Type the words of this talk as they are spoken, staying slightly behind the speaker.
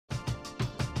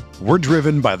We're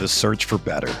driven by the search for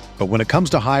better. But when it comes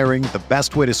to hiring, the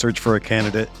best way to search for a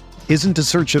candidate isn't to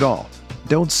search at all.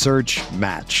 Don't search,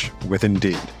 match with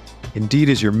Indeed. Indeed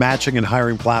is your matching and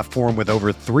hiring platform with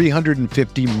over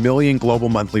 350 million global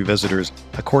monthly visitors,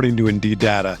 according to Indeed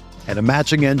data, and a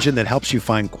matching engine that helps you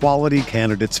find quality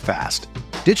candidates fast.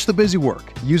 Ditch the busy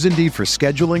work. Use Indeed for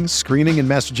scheduling, screening, and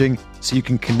messaging so you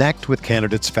can connect with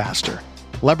candidates faster.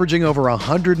 Leveraging over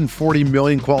 140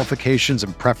 million qualifications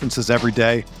and preferences every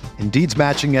day, Indeed's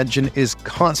matching engine is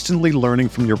constantly learning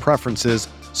from your preferences,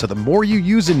 so the more you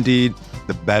use Indeed,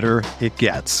 the better it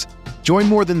gets. Join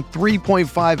more than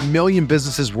 3.5 million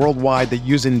businesses worldwide that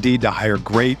use Indeed to hire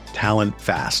great talent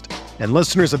fast. And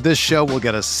listeners of this show will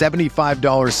get a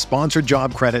 $75 sponsored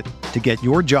job credit to get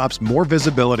your jobs more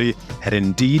visibility at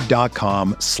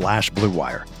Indeed.com/Blue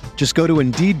Wire. Just go to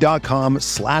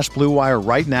Indeed.com/Blue Wire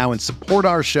right now and support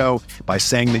our show by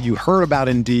saying that you heard about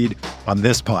Indeed on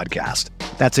this podcast.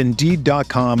 That's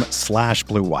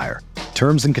Indeed.com/Blue Wire.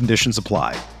 Terms and conditions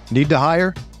apply. Need to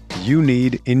hire? You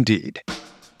need Indeed.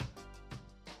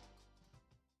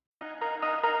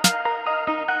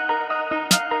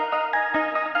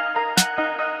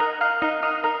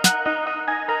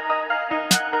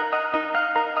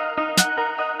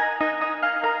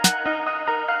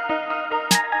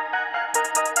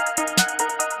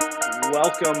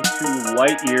 Welcome to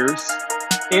Light Years.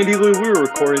 Andy Lou, we were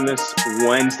recording this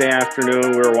Wednesday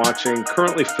afternoon. We were watching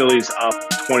currently Phillies up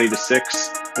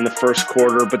 20-6 in the first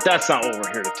quarter, but that's not what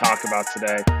we're here to talk about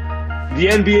today. The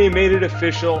NBA made it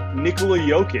official. Nikola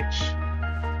Jokic,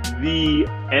 the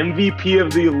MVP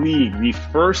of the league, the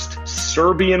first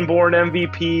Serbian-born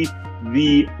MVP,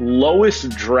 the lowest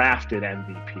drafted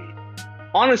MVP.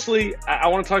 Honestly, I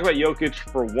want to talk about Jokic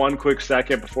for one quick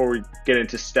second before we get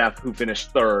into Steph, who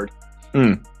finished third.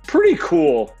 Pretty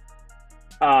cool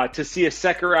to see a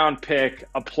second-round pick,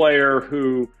 a player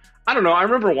who, I don't know, I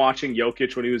remember watching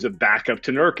Jokic when he was a backup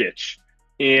to Nurkic.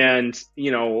 And,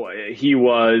 you know, he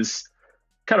was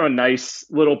kind of a nice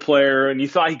little player, and you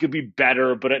thought he could be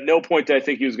better, but at no point did I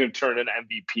think he was going to turn an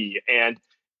MVP. And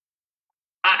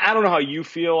I don't know how you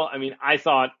feel. I mean, I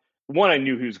thought, one, I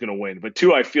knew he was going to win, but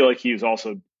two, I feel like he was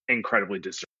also incredibly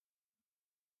deserving.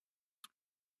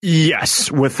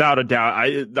 Yes, without a doubt.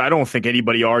 I don't think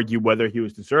anybody argued whether he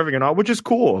was deserving or not, which is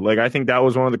cool. Like, I think that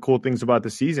was one of the cool things about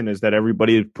the season is that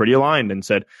everybody is pretty aligned and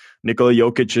said Nikola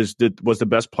Jokic was the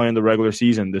best player in the regular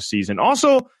season this season.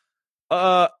 Also,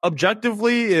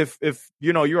 objectively, if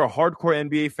you know you're a hardcore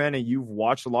NBA fan and you've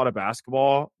watched a lot of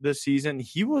basketball this season,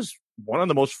 he was one of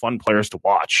the most fun players to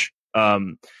watch.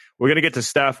 We're going to get to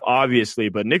Steph, obviously,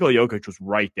 but Nikola Jokic was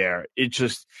right there.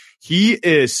 He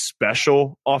is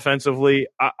special offensively.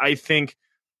 I think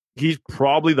he's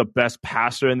probably the best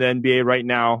passer in the NBA right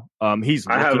now. He's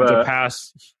looking to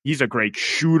pass. He's a great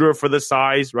shooter for the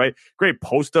size, right? Great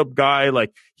post-up guy.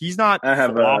 Like, he's not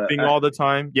flopping all the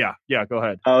time. Yeah, go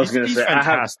ahead. I was going to say,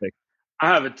 fantastic. I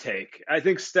have a take. I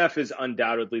think Steph is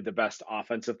undoubtedly the best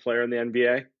offensive player in the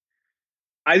NBA.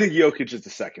 I think Jokic is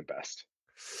the second best.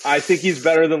 I think he's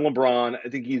better than LeBron. I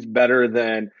think he's better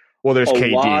than there's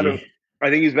KD. I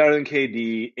think he's better than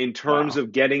KD in terms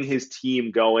of getting his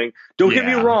team going. Don't get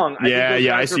me wrong.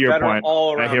 I see your point.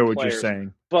 I hear what players. You're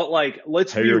saying. But, like,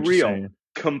 let's be real.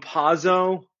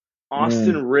 Campazzo,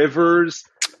 Austin Rivers.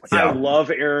 Yeah. I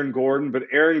love Aaron Gordon, but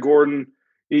Aaron Gordon,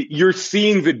 you're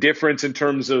seeing the difference in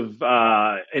terms of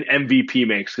an MVP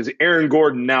makes, because Aaron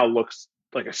Gordon now looks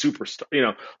like a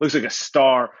superstar, looks like a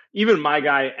star. Even my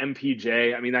guy,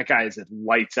 MPJ, I mean, that guy is a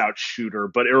lights out shooter,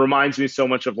 but it reminds me so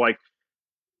much of, like,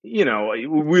 we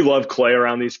love Clay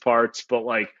around these parts, but,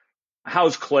 like,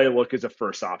 how's Clay look as a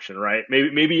first option, right?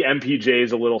 Maybe MPJ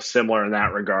is a little similar in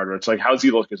that regard, where it's like, how's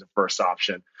he look as a first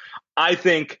option? I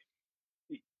think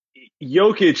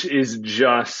Jokic is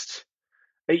just,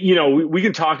 we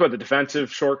can talk about the defensive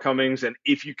shortcomings and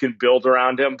if you can build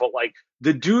around him, but, like,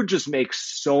 the dude just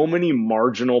makes so many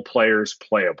marginal players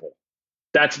playable.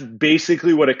 That's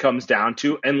basically what it comes down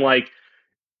to. And, like,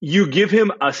 you give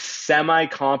him a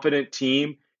semi-competent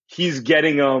team, he's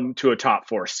getting them to a top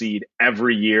 4 seed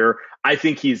every year. I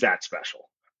think he's that special.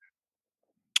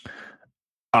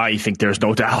 I think there's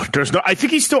no doubt. I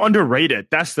think he's still underrated.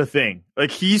 That's the thing.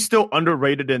 Like, he's still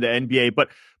underrated in the NBA, but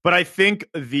I think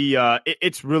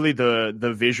it's really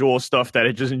the visual stuff that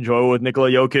I just enjoy with Nikola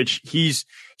Jokic. He's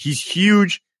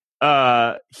huge.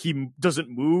 He doesn't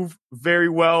move very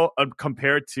well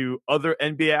compared to other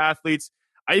NBA athletes.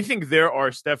 I think there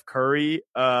are Steph Curry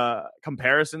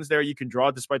comparisons there you can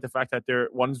draw, despite the fact that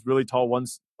one's really tall,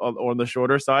 one's on the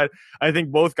shorter side. I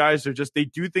think both guys they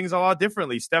do things a lot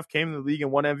differently. Steph came in the league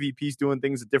and won MVPs doing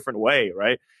things a different way,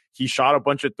 right? He shot a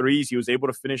bunch of threes. He was able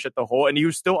to finish at the hole, and he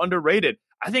was still underrated.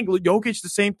 I think Jokic, the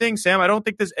same thing, Sam. I don't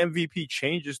think this MVP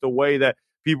changes the way that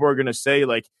people are going to say,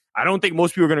 like, I don't think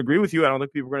most people are going to agree with you. I don't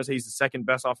think people are going to say he's the second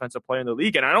best offensive player in the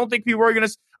league. And I don't think people are going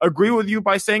to agree with you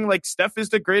by saying, like, Steph is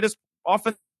the greatest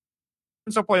offensive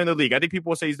player in the league. I think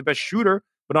people will say he's the best shooter,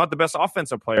 but not the best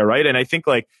offensive player, right? And I think,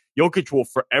 like, Jokic will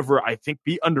forever, I think,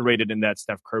 be underrated in that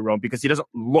Steph Curry realm because he doesn't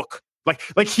look like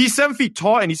he's 7 feet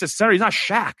tall and he's a center. He's not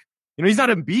Shaq. You know, he's not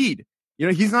Embiid. You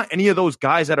know, he's not any of those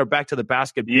guys that are back to the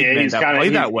basket big men that play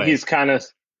that way.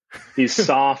 He's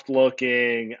soft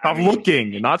looking. Soft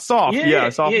looking, not soft. Yeah,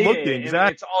 soft looking.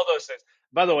 Exactly. It's all those things.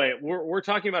 By the way, we're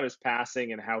talking about his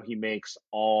passing and how he makes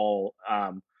all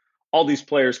these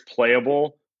players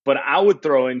playable. But I would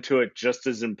throw into it just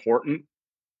as important.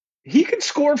 He can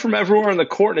score from everywhere on the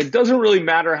court, and it doesn't really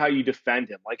matter how you defend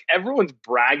him. Like, everyone's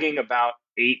bragging about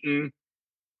Ayton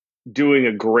doing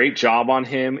a great job on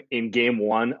him in game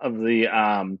 1 of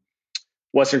the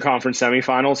Western Conference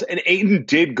semifinals, and Ayton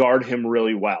did guard him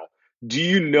really well. Do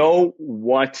you know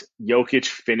what Jokic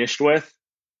finished with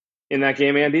in that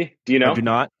game, Andy? Do you know?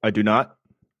 I do not.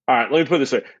 All right, let me put it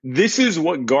this way. This is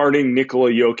what guarding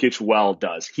Nikola Jokic well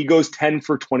does. He goes 10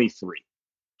 for 23.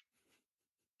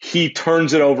 He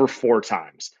turns it over 4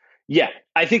 times. Yeah,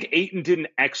 I think Ayton did an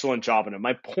excellent job on him.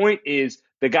 My point is,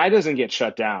 the guy doesn't get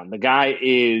shut down. The guy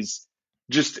is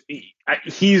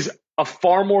he's a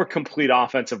far more complete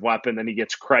offensive weapon than he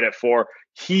gets credit for.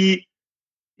 He's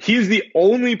the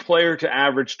only player to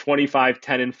average 25,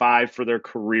 10, and 5 for their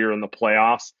career in the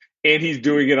playoffs, and he's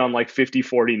doing it on like 50,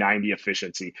 40, 90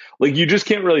 efficiency. Like, you just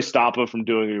can't really stop him from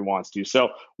doing what he wants to. So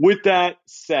with that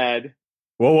said...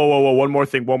 Whoa. One more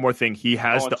thing. He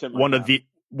has one of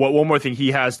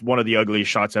the ugliest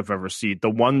shots I've ever seen.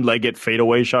 The one-legged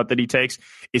fadeaway shot that he takes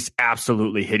is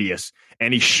absolutely hideous.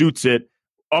 And he shoots it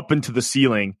up into the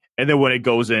ceiling. And then when it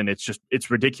goes in,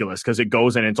 it's ridiculous because it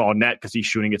goes in and it's all net because he's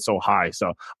shooting it so high.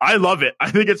 So I love it.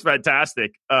 I think it's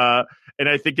fantastic. And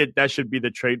I think that should be the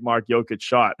trademark Jokic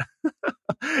shot.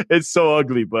 It's so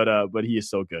ugly, but he is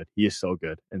so good. He is so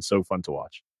good and so fun to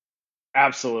watch.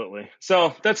 Absolutely.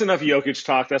 So that's enough Jokic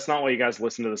talk. That's not why you guys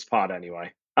listen to this pod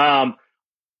anyway.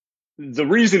 The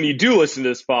reason you do listen to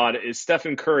this pod is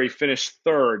Stephen Curry finished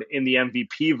 3rd in the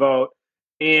MVP vote.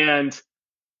 And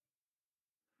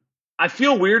I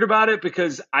feel weird about it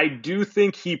because I do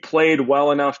think he played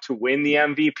well enough to win the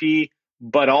MVP,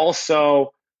 but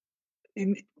also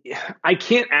I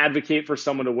can't advocate for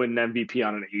someone to win an MVP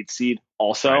on an 8 seed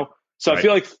also. Right. So I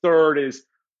feel like 3rd is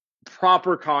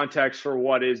proper context for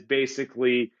what is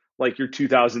basically like your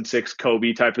 2006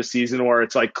 Kobe type of season, where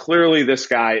it's like, clearly this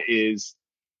guy is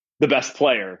the best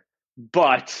player,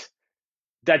 but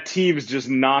that team's just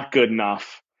not good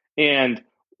enough. And,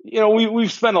 you know,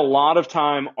 we've spent a lot of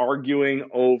time arguing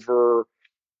over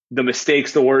the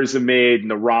mistakes the Warriors have made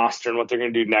and the roster and what they're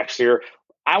going to do next year.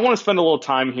 I want to spend a little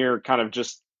time here kind of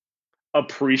just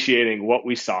appreciating what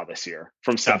we saw this year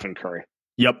from Stephen Curry.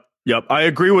 Yep. I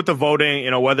agree with the voting,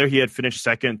 you know, whether he had finished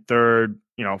 2nd, 3rd,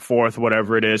 you know, 4th,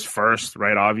 whatever it is, 1st,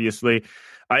 right? Obviously,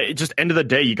 just end of the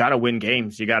day, you got to win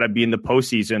games. You got to be in the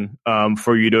postseason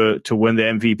for you to win the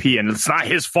MVP. And it's not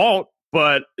his fault,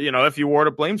 but, you know, if you were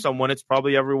to blame someone, it's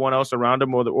probably everyone else around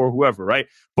him or whoever, right?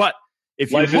 But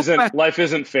if life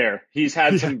isn't fair. He's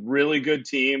had some really good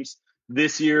teams.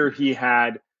 This year, he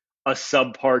had a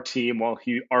subpar team while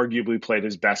he arguably played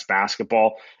his best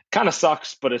basketball. Kind of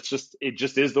sucks, but it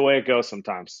just is the way it goes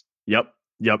sometimes. Yep.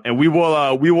 And we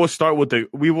will start with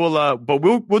but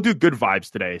we'll do good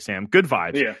vibes today, Sam. Good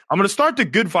vibes. Yeah. I'm going to start the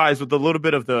good vibes with a little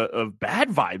bit of bad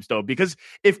vibes though, because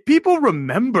if people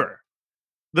remember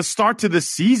the start to the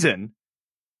season,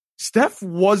 Steph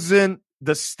wasn't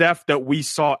the Steph that we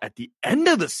saw at the end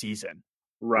of the season.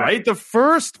 Right? The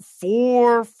first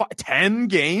 10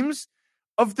 games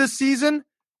of the season,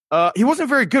 he wasn't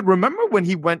very good. Remember when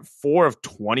he went 4 of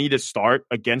 20 to start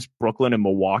against Brooklyn and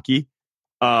Milwaukee?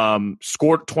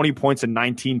 Scored 20 points and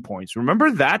 19 points.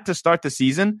 Remember that to start the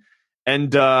season?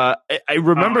 And I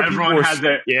remember everyone had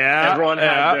their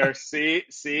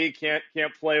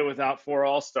can't play without 4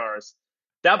 All-Stars.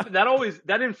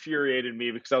 That infuriated me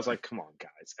because I was like, come on,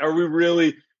 guys.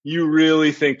 You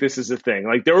really think this is a thing?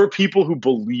 Like, there were people who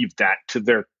believed that to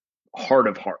their heart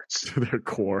of hearts. To their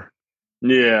core.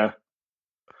 Yeah.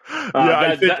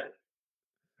 I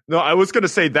was going to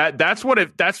say that's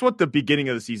what the beginning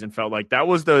of the season felt like. That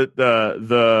was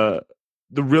the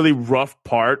the really rough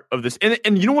part of this.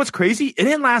 And you know what's crazy? It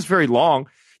didn't last very long.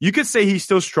 You could say he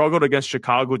still struggled against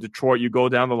Chicago, Detroit. You go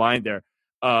down the line there.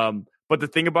 But the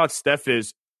thing about Steph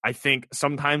is, I think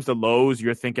sometimes the lows,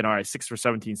 you're thinking, all right, 6 for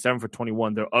 17, 7 for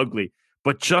 21, they're ugly.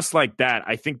 But just like that,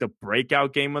 I think the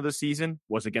breakout game of the season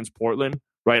was against Portland,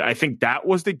 right? I think that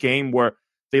was the game where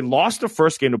they lost the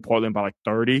first game to Portland by like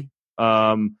 30.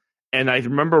 And I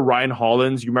remember Ryan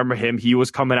Hollins. You remember him? He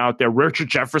was coming out there. Richard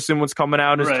Jefferson was coming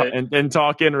out and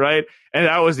talking, right? And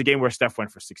that was the game where Steph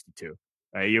went for 62.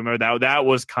 Right? You remember that? That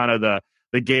was kind of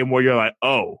the game where you're like,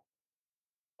 oh,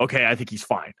 okay, I think he's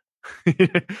fine.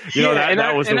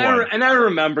 That was the one. And I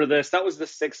remember this. That was the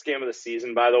 6th game of the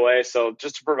season, by the way. So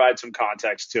just to provide some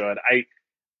context to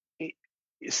it,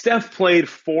 Steph played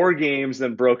 4 games,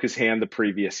 then broke his hand the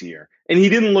previous year. And he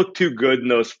didn't look too good in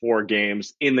those 4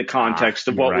 games in the context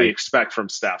of what we expect from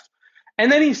Steph.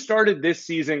 And then he started this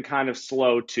season kind of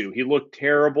slow, too. He looked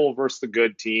terrible versus the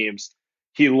good teams.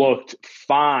 He looked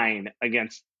fine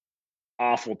against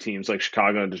awful teams like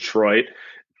Chicago and Detroit.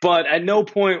 But at no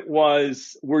point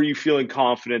were you feeling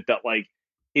confident that, like,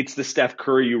 it's the Steph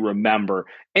Curry you remember.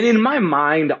 And in my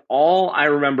mind, all I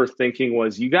remember thinking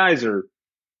was, you guys are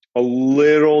a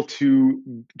little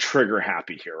too trigger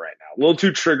happy here right now. A little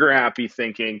too trigger happy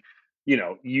thinking,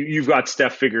 you've got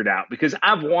Steph figured out. Because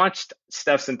I've watched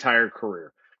Steph's entire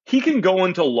career. He can go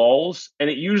into lulls, and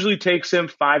it usually takes him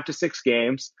 5 to 6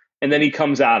 games, and then he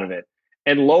comes out of it.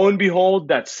 And lo and behold,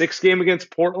 that 6th game against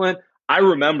Portland, I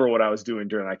remember what I was doing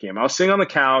during that game. I was sitting on the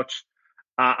couch.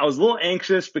 I was a little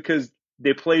anxious because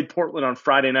they played Portland on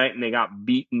Friday night and they got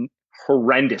beaten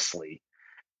horrendously.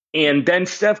 And then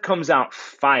Steph comes out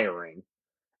firing.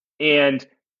 And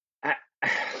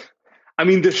I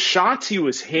mean, the shots he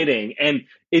was hitting, and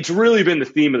it's really been the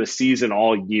theme of the season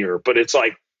all year, but it's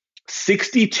like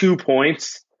 62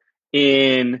 points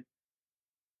in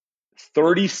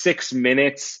 36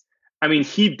 minutes. I mean,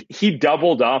 he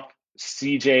doubled up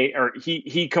CJ, or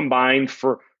he combined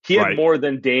he had more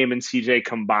than Dame and CJ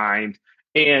combined.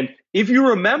 And if you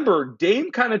remember,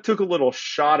 Dame kind of took a little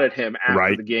shot at him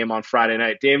after the game on Friday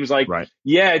night. Dame's like,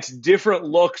 yeah, it's different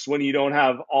looks when you don't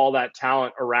have all that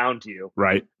talent around you.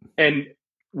 Right. And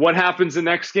what happens the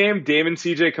next game? Dame and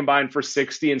CJ combined for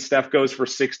 60 and Steph goes for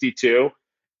 62.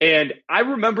 And I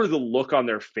remember the look on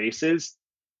their faces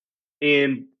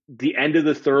in the end of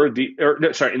in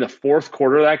the fourth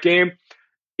quarter of that game.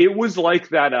 It was like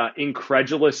that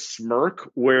incredulous smirk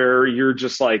where you're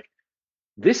just like,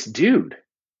 this dude,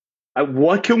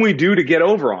 what can we do to get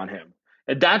over on him?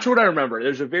 And that's what I remember.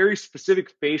 There's a very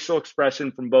specific facial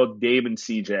expression from both Dame and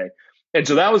CJ. And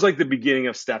so that was like the beginning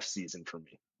of Steph's season for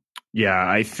me. Yeah,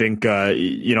 I think,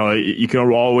 you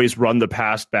can always run the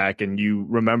past back, and you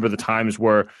remember the times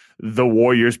where the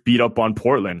Warriors beat up on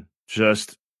Portland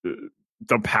just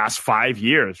the past 5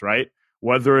 years, right?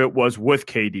 Whether it was with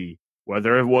KD,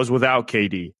 whether it was without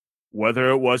KD, whether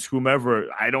it was whomever,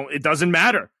 it doesn't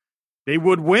matter. They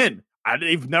would win.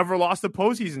 They've never lost a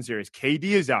postseason series. KD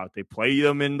is out. They play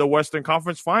them in the Western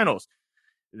Conference Finals.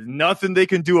 There's nothing they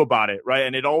can do about it, right?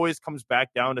 And it always comes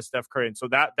back down to Steph Curry. And so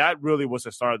that really was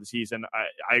the start of the season.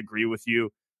 I agree with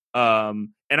you.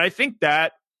 And I think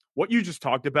that what you just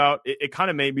talked about, it kind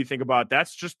of made me think about,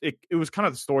 that's just, it was kind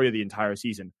of the story of the entire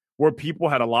season, where people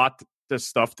had a lot of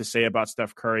stuff to say about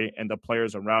Steph Curry and the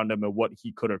players around him and what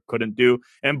he could or couldn't do.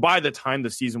 And by the time the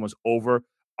season was over,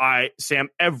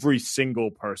 every single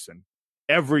person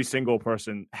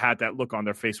had that look on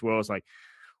their face where it was like,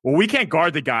 well, we can't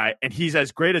guard the guy, and he's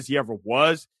as great as he ever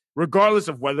was, regardless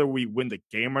of whether we win the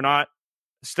game or not.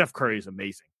 Steph Curry is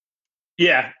amazing.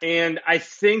 Yeah, and I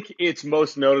think it's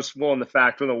most noticeable in the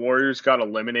fact when the Warriors got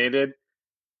eliminated,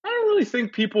 I don't really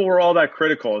think people were all that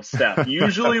critical of Steph.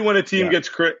 Usually when a team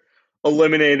gets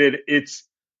eliminated, it's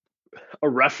a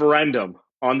referendum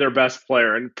on their best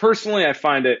player. And personally, I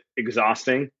find it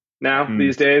exhausting now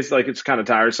these days. Like, it's kind of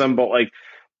tiresome, but like,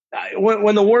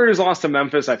 when the Warriors lost to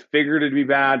Memphis, I figured it'd be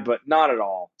bad, but not at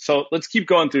all. So let's keep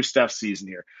going through Steph's season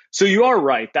here. So you are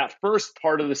right. That first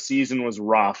part of the season was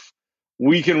rough.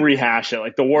 We can rehash it.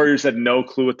 Like, the Warriors had no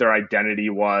clue what their identity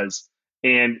was,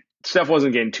 and Steph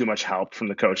wasn't getting too much help from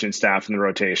the coaching staff and the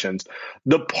rotations.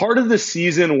 The part of the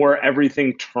season where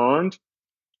everything turned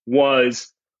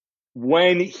was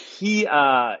when he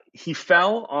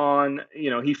fell on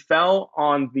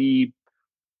the,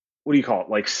 what do you call it?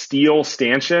 Like, steel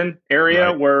stanchion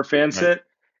area where fans sit.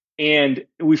 And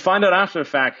we find out after the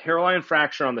fact, hairline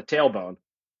fracture on the tailbone.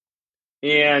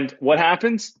 And what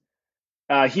happens?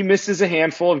 He misses a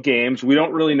handful of games. We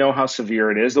don't really know how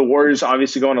severe it is. The Warriors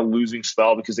obviously go on a losing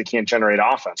spell because they can't generate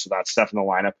offense without Steph in the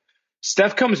lineup.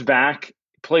 Steph comes back,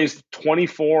 plays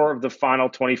 24 of the final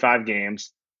 25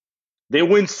 games. They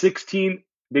win 16.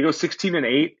 They go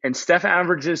 16-8, and Steph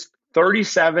averages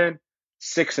 37,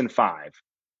 6 and 5.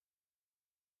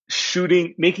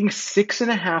 Making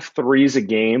 6.5 threes a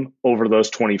game over those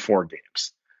 24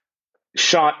 games.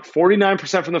 Shot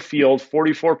 49% from the field,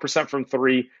 44% from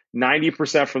three,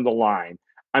 90% from the line.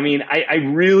 I mean,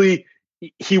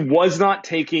 he was not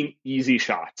taking easy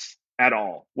shots at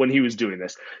all when he was doing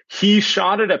this. He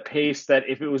shot at a pace that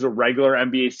if it was a regular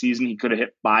NBA season, he could have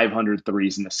hit 500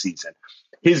 threes in the season.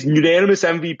 His unanimous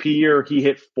MVP year, he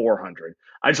hit 400.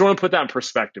 I just want to put that in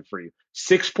perspective for you.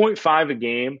 6.5 a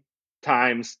game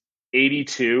times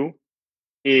 82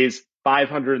 is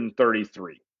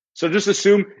 533. So just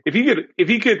assume if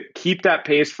he could keep that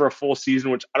pace for a full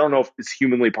season, which I don't know if it's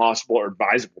humanly possible or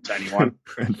advisable to anyone.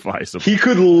 Advisable. He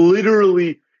could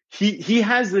literally he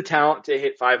has the talent to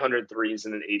hit 500 threes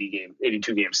in an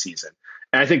 82 game season.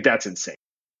 And I think that's insane.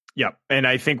 Yeah, and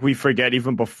I think we forget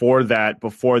even before that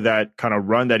kind of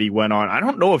run that he went on. I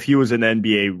don't know if he was in the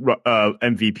NBA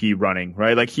MVP running,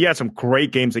 right? Like he had some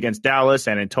great games against Dallas,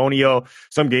 San Antonio,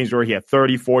 some games where he had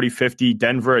 30, 40, 50,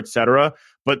 Denver, etc.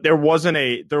 But there wasn't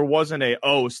a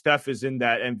Steph is in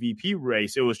that MVP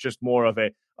race. It was just more of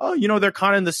a they're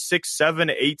kind of in the 6, 7,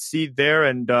 8 seed there,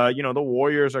 and the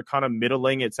Warriors are kind of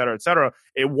middling, et cetera, et cetera.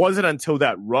 It wasn't until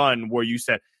that run where you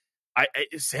said,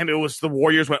 Sam, it was the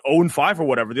Warriors went 0-5 or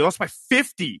whatever. They lost by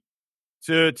 50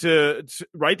 to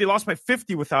right. They lost by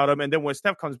 50 without him. And then when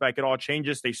Steph comes back, it all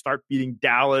changes. They start beating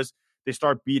Dallas. They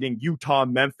start beating Utah,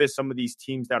 Memphis, some of these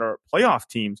teams that are playoff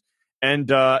teams.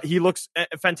 And he looks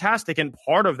fantastic. And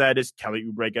part of that is Kelly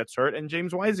Oubre gets hurt and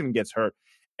James Wiseman gets hurt.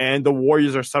 And the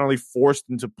Warriors are suddenly forced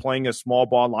into playing a small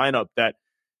ball lineup that,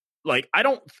 like,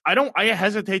 I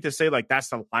hesitate to say like that's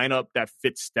the lineup that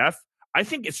fits Steph. I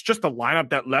think it's just a lineup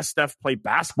that lets Steph play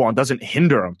basketball and doesn't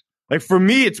hinder him. Like for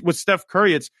me, it's with Steph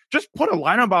Curry, it's just put a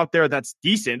lineup out there that's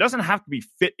decent. It doesn't have to be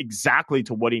fit exactly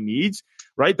to what he needs,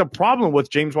 right? The problem with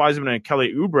James Wiseman and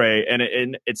Kelly Oubre,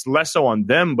 and it's less so on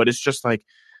them, but it's just like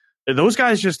those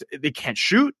guys they can't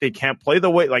shoot, they can't play the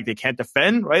way, like they can't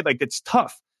defend, right? Like it's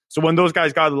tough. So when those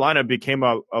guys got in the lineup, it became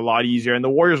a lot easier. And the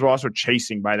Warriors were also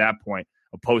chasing by that point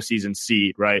a postseason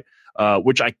seed, right?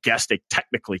 Which I guess they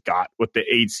technically got with the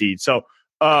 8 seed. So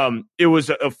it was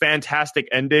a fantastic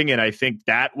ending, and I think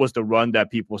that was the run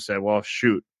that people said, well,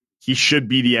 shoot, he should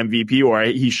be the MVP, or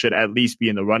he should at least be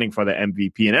in the running for the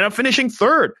MVP, and ended up finishing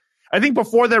third. I think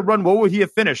before that run, what would he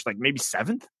have finished? Like maybe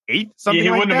 7th, 8th, something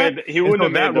like that? He wouldn't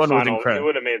have made the final. He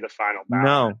would have made the final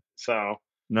ballot.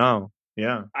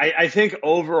 Yeah. I think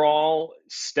overall,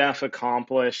 Steph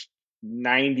accomplished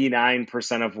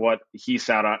 99% of what he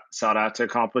sought out to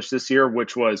accomplish this year,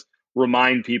 which was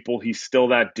remind people he's still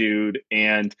that dude.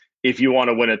 And if you want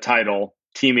to win a title,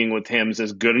 teaming with him is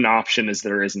as good an option as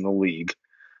there is in the league.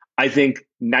 I think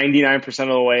 99% of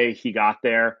the way he got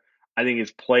there. I think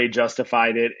his play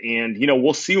justified it. And,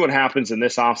 we'll see what happens in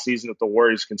this offseason if the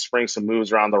Warriors can spring some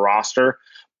moves around the roster.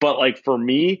 But like for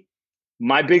me,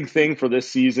 my big thing for this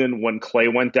season when Clay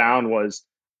went down was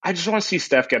I just want to see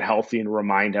Steph get healthy and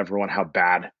remind everyone how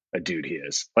bad a dude he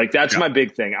is. Like that's my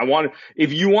big thing.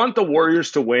 If you want the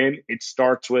Warriors to win, it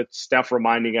starts with Steph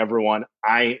reminding everyone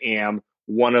I am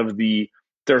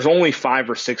there's only 5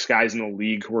 or 6 guys in the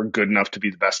league who are good enough to be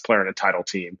the best player in a title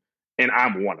team. And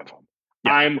I'm one of them.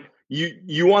 Yeah.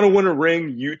 You want to win a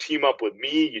ring, you team up with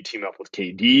me, you team up with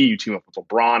KD, you team up with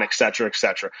LeBron, et cetera, et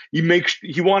cetera.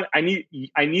 I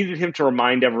needed him to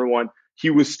remind everyone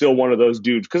he was still one of those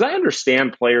dudes. Because I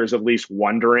understand players at least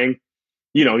wondering,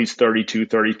 he's 32,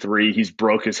 33, he's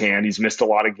broke his hand, he's missed a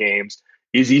lot of games.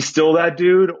 Is he still that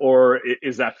dude, or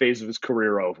is that phase of his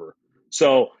career over?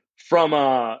 So from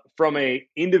a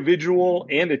individual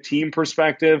and a team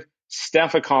perspective,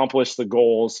 Steph accomplished the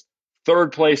goals.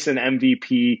 3rd place in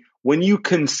MVP. When you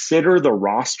consider the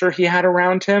roster he had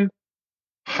around him,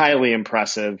 highly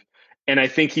impressive. And I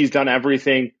think he's done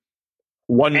everything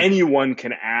anyone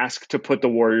can ask to put the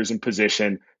Warriors in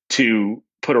position to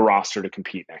put a roster to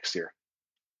compete next year.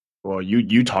 Well,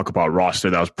 you talk about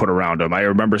roster that was put around him. I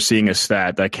remember seeing a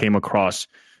stat that came across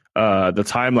the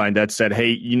timeline that said,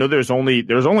 hey, there's only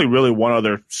really one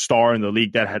other star in the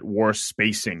league that had worse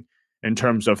spacing in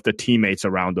terms of the teammates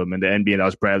around him in the NBA. That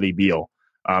was Bradley Beal.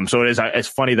 So it's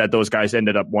funny that those guys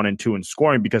ended up 1 and 2 in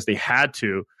scoring because they had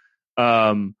to.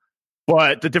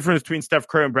 But the difference between Steph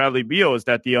Curry and Bradley Beal is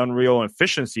that the unreal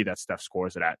efficiency that Steph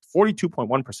scores it at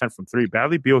 42.1% from 3.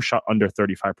 Bradley Beal shot under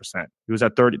 35%. He was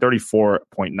at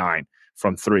 34.9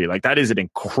 from 3. Like that is an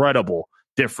incredible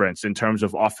difference in terms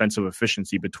of offensive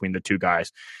efficiency between the two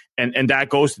guys. And that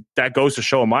goes to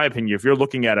show, in my opinion, if you're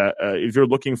looking at if you're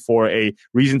looking for a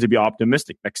reason to be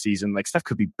optimistic next season, like Steph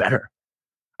could be better.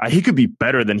 He could be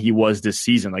better than he was this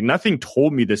season. Like nothing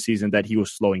told me this season that he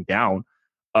was slowing down.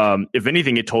 If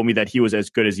anything, it told me that he was as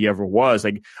good as he ever was.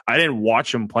 Like I didn't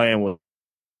watch him play and was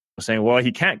saying, well,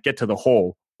 he can't get to the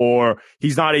hole, or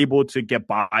he's not able to get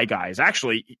by guys.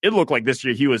 Actually, it looked like this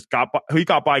year he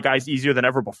got by guys easier than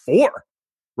ever before,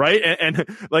 right? And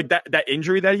like that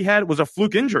injury that he had was a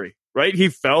fluke injury, right? He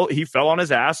fell on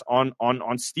his ass on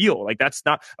steel. Like that's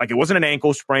not like it wasn't an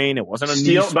ankle sprain, it wasn't a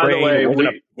knee sprain, by the way, it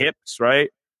wasn't hips, right?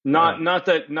 Not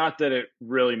that it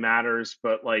really matters,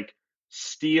 but like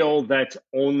steel that's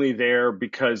only there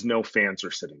because no fans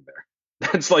are sitting there.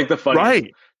 That's like the funniest.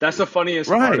 Right. That's the funniest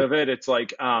part of it. It's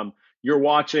like you're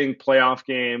watching playoff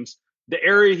games. The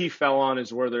area he fell on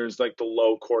is where there's like the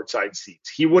low courtside seats.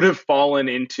 He would have fallen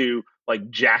into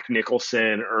like Jack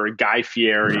Nicholson or Guy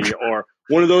Fieri or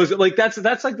one of those. Like that's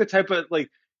like the type of like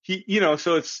he, you know.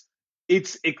 So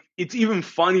it's even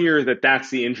funnier that that's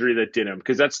the injury that did him,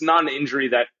 because that's not an injury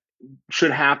that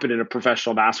should happen in a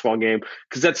professional basketball game,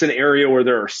 because that's an area where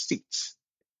there are seats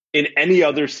in any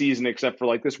other season except for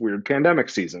like this weird pandemic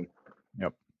season.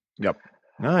 Yep.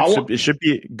 No, it should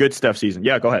be a good Steph season.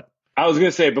 Yeah, go ahead. I was going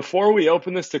to say, before we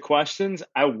open this to questions,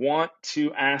 I want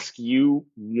to ask you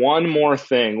one more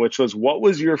thing, which was, what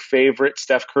was your favorite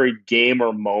Steph Curry game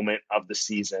or moment of the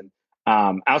season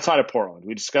outside of Portland?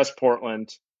 We discussed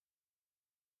Portland.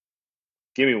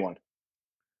 Give me one.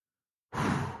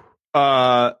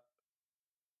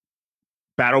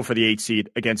 Battle for the 8th seed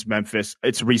against Memphis.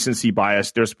 It's recency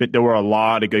bias. There were a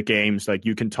lot of good games. Like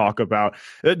you can talk about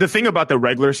the thing about the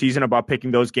regular season about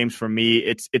picking those games for me.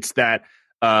 It's that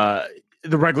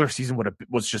the regular season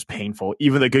was just painful.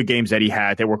 Even the good games that he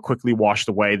had, they were quickly washed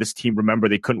away. This team, remember,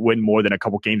 they couldn't win more than a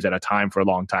couple games at a time for a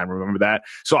long time. Remember that.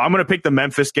 So I'm going to pick the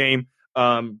Memphis game.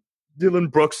 Dillon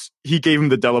Brooks, he gave him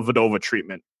the Dellavedova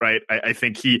treatment, right? I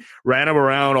think he ran him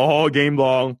around all game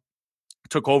long,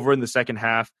 took over in the second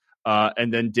half.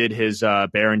 And then did his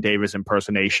Baron Davis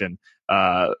impersonation,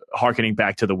 hearkening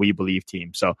back to the We Believe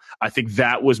team. So I think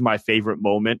that was my favorite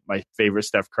moment, my favorite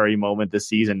Steph Curry moment this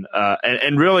season.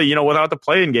 And really, you know, without the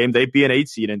play-in game, they'd be an 8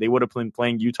 seed and they would have been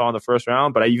playing Utah in the first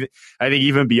round. But I think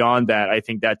even beyond that, I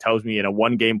think that tells me in a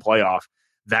one-game playoff,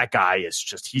 that guy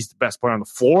he's the best player on the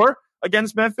floor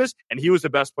against Memphis, and he was the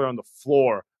best player on the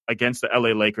floor against the LA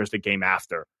Lakers the game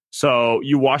after. So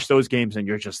you watch those games and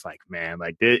you're just like, man,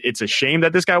 like it's a shame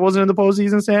that this guy wasn't in the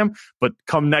postseason, Sam. But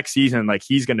come next season, like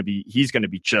he's gonna be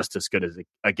just as good as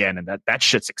again, and that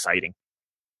shit's exciting.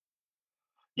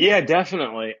 Yeah,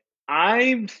 definitely.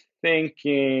 I'm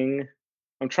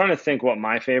trying to think what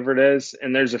my favorite is,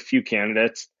 and there's a few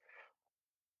candidates.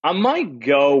 I might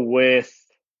go with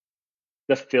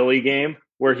the Philly game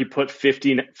where he put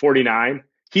 49.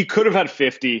 He could have had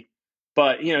 50.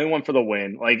 But, you know, he went for the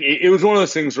win. Like, it was one of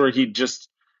those things where he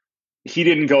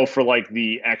didn't go for like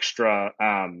the extra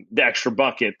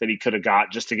bucket that he could have got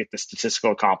just to get the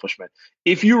statistical accomplishment.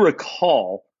 If you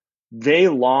recall, they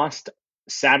lost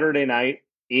Saturday night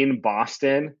in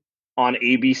Boston on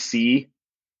ABC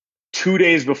 2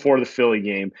 days before the Philly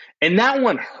game. And that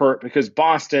one hurt because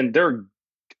Boston, they're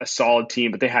a solid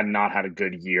team, but they had not had a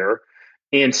good year.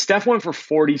 And Steph went for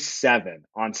 47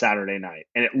 on Saturday night.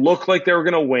 And it looked like they were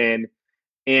going to win.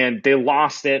 And they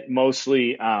lost it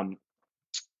mostly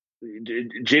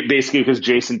basically because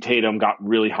Jason Tatum got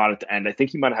really hot at the end. I think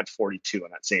he might have had 42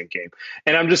 in that same game.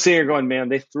 And I'm just sitting here going, man,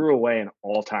 they threw away an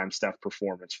all-time Steph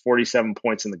performance. 47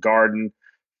 points in the Garden,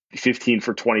 15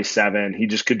 for 27. He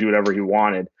just could do whatever he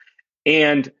wanted.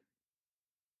 And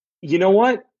you know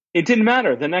what? It didn't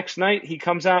matter. The next night he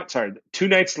comes out, 2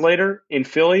 nights later in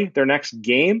Philly, their next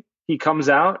game, he comes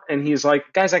out and he's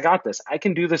like, guys, I got this. I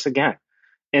can do this again.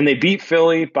 And they beat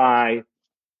Philly by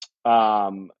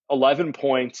 11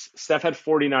 points. Steph had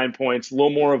 49 points, a little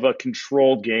more of a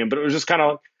controlled game, but it was just kind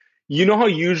of, you know how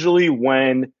usually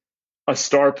when a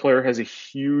star player has a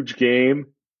huge game,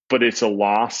 but it's a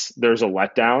loss, there's a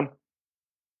letdown?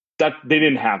 That they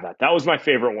didn't have that. That was my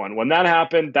favorite one. When that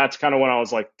happened, that's kind of when I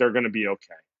was like, they're going to be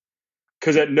okay.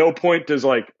 Because at no point does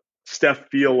like Steph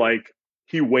feel like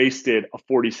he wasted a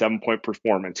 47-point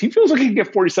performance. He feels like he can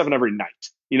get 47 every night.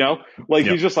 You know, like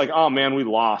He's just like, oh man, we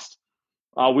lost.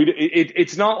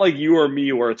 It's not like you or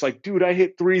me where it's like, dude, I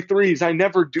hit 3 threes. I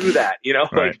never do that. You know,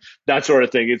 right. Like that sort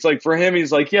of thing. It's like for him, he's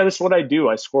like, yeah, this is what I do.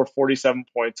 I score 47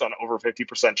 points on over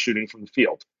 50% shooting from the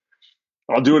field.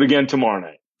 I'll do it again tomorrow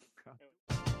night.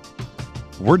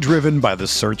 We're driven by the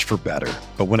search for better.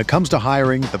 But when it comes to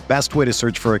hiring, the best way to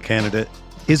search for a candidate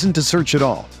isn't to search at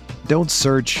all. Don't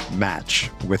search,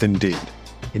 match with Indeed.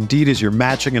 Indeed is your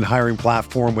matching and hiring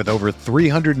platform with over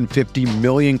 350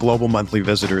 million global monthly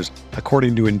visitors,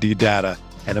 according to Indeed data,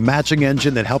 and a matching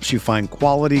engine that helps you find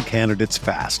quality candidates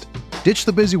fast. Ditch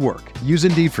the busy work. Use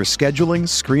Indeed for scheduling,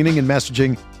 screening, and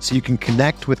messaging so you can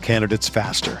connect with candidates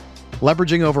faster.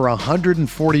 Leveraging over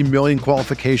 140 million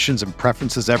qualifications and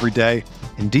preferences every day,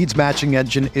 Indeed's matching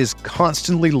engine is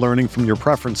constantly learning from your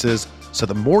preferences, so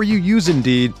the more you use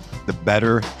Indeed, the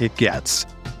better it gets.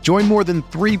 Join more than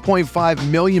 3.5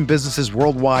 million businesses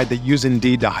worldwide that use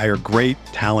Indeed to hire great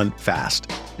talent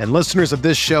fast. And listeners of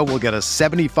this show will get a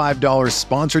 $75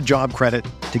 sponsored job credit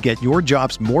to get your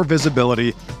jobs more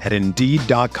visibility at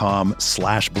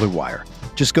Indeed.com/Blue Wire.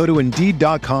 Just go to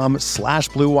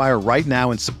Indeed.com/Blue Wire right now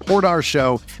and support our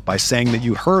show by saying that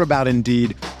you heard about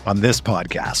Indeed on this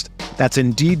podcast. That's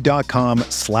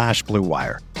Indeed.com/Blue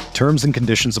Wire. Terms and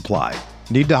conditions apply.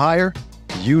 Need to hire?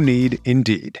 You need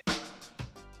Indeed.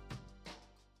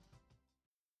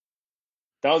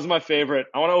 That was my favorite.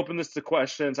 I want to open this to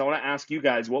questions. I want to ask you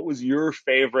guys, what was your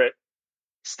favorite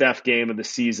Steph game of the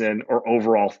season or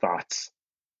overall thoughts?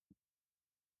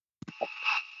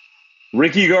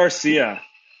 Ricky Garcia.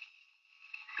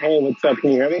 Hey, what's up?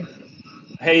 Can you hear me?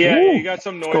 Hey, yeah, Ooh, you got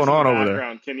some noise what's going on in the over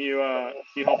background. Can you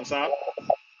help us out?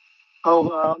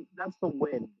 Oh, that's the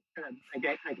wind. I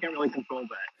can't really control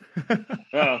that.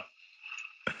 Oh.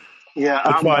 Yeah,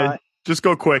 It's fine. Just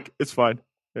go quick. It's fine.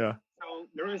 Yeah. So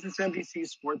there was this NBC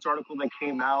Sports article that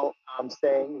came out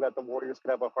saying that the Warriors could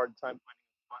have a hard time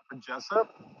finding a spot for Jessup,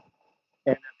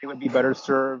 and that they would be better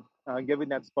served giving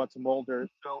that spot to Mulder.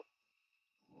 So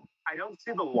I don't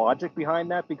see the logic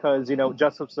behind that because,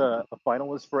 Jessup's a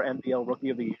finalist for NBL Rookie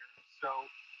of the Year. So,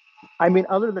 I mean,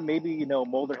 other than maybe,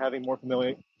 Mulder having more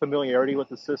familiarity with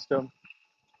the system,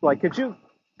 could you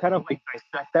kind of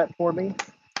dissect that for me?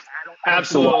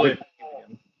 Absolutely.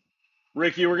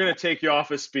 Ricky, we're going to take you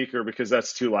off as speaker because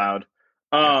that's too loud.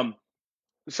 So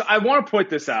I want to point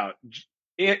this out.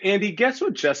 Andy, guess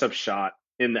what Jessup shot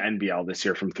in the NBL this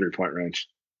year from three-point range?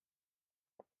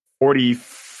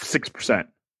 46%.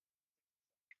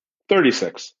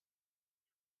 36.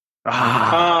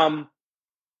 I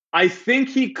think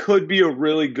he could be a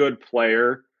really good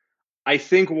player. I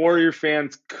think Warrior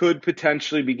fans could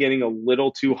potentially be getting a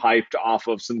little too hyped off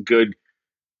of some good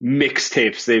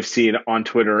mixtapes they've seen on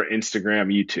Twitter,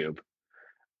 Instagram, YouTube.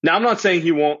 Now, I'm not saying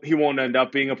he won't end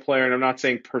up being a player, and I'm not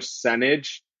saying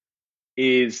percentage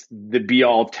is the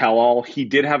be-all, tell-all. He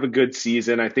did have a good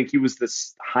season. I think he was the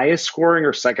highest scoring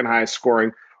or second highest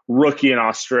scoring rookie in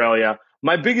Australia.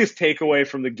 My biggest takeaway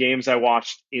from the games I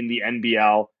watched in the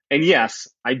NBL, and yes,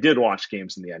 I did watch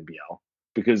games in the NBL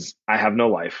because I have no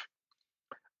life.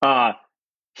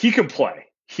 He can play.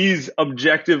 He's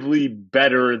objectively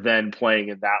better than playing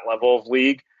in that level of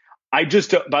league. By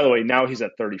the way, now he's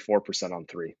at 34% on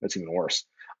three. That's even worse.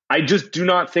 I just do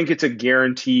not think it's a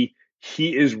guarantee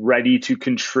he is ready to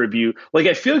contribute.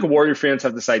 I feel like Warrior fans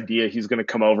have this idea he's going to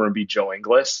come over and be Joe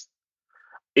Ingles.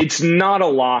 It's not a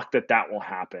lock that will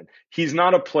happen. He's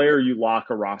not a player you lock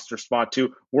a roster spot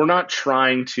to. We're not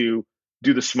trying to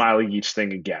do the Smiley Geach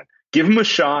thing again. Give him a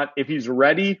shot. If he's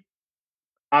ready,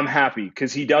 I'm happy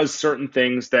because he does certain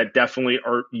things that definitely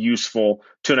are useful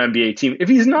to an NBA team. If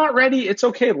he's not ready, it's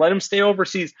okay. Let him stay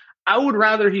overseas. I would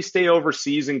rather he stay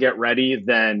overseas and get ready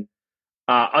than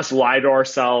us lie to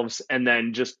ourselves and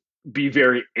then just be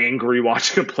very angry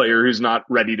watching a player who's not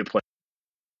ready to play.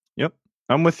 Yep.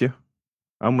 I'm with you.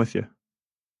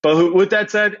 But with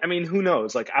that said, I mean, who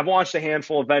knows? I've watched a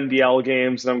handful of NBL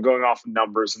games and I'm going off of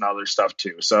numbers and other stuff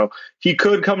too. So he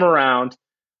could come around.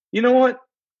 You know what?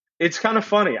 It's kind of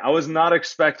funny. I was not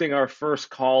expecting our first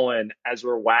call in as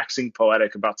we're waxing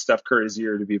poetic about Steph Curry's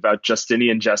year to be about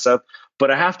Justinian Jessup.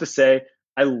 But I have to say,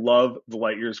 I love the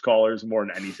Light Years callers more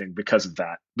than anything because of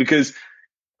that. Because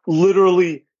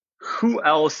literally, who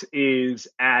else is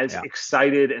as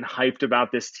excited and hyped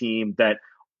about this team that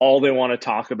all they want to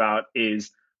talk about is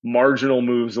marginal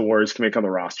moves the Warriors can make on the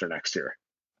roster next year?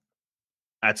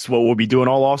 That's what we'll be doing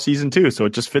all off season too. So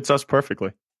it just fits us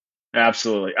perfectly.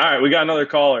 Absolutely. All right, we got another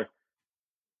caller.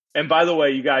 And by the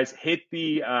way, you guys hit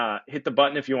the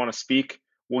button if you want to speak.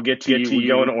 We'll get to you. We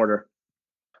go in order.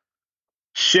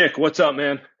 Schick, what's up,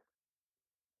 man?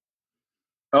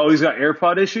 Oh, he's got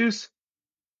AirPod issues?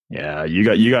 Yeah, you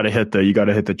got to hit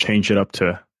the change it up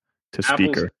to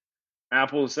speaker.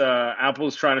 Apple's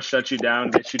trying to shut you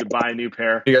down, get you to buy a new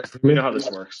pair. You guys hear me? You know how this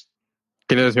works.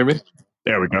 Can you guys hear me?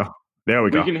 There we go.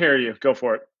 We can hear you. Go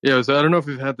for it. Yeah, so I don't know if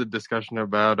we've had the discussion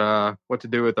about what to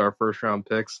do with our first round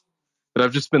picks, but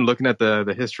I've just been looking at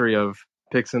the history of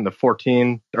picks in the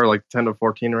 14 or 10 to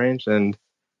 14 range, and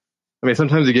I mean,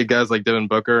 sometimes you get guys like Devin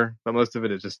Booker, but most of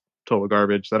it is just total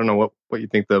garbage. I don't know what you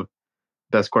think the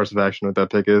best course of action with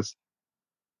that pick is.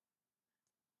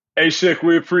 Hey, Schick,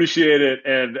 we appreciate it,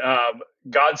 and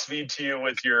Godspeed to you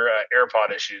with your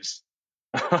AirPod issues.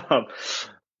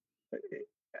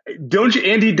 Don't you,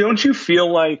 Andy? Don't you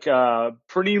feel like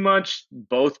pretty much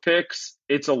both picks?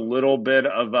 It's a little bit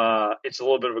of a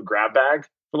grab bag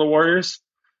for the Warriors.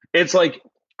 It's like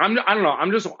I don't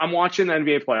know. I'm watching the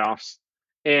NBA playoffs,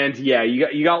 and yeah,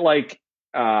 you got like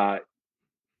Ben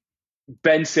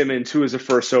Simmons, who is a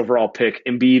first overall pick,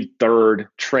 Embiid third,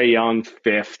 Trae Young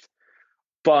fifth.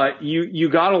 But you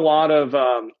got a lot of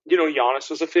Giannis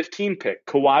was a 15 pick,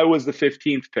 Kawhi was the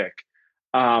 15th pick.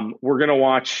 We're gonna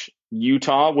watch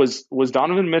Utah. Was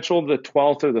Donovan Mitchell the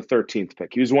 12th or the 13th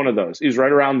pick? He was one of those. He was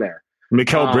right around there.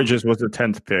 Mikal Bridges was the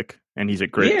 10th pick, and he's a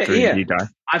great guy.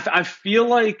 I feel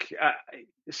like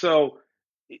so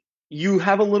you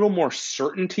have a little more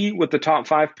certainty with the top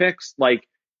 5 picks. Like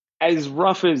as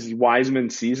rough as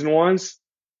Wiseman's season was,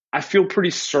 I feel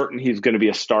pretty certain he's going to be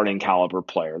a starting caliber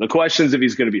player. The question is if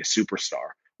he's going to be a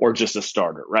superstar or just a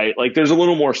starter, right? Like there's a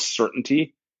little more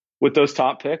certainty with those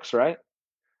top picks, right?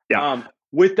 Yeah.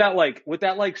 With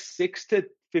that 6 to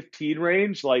 15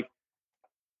 range, like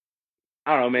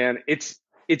I don't know, man. It's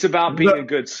about being a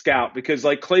good scout because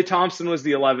like Klay Thompson was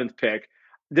the 11th pick.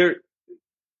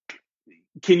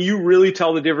 Can you really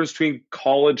tell the difference between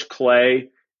college Klay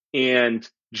and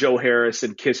Joe Harris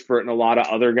and Kispert and a lot of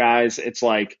other guys? It's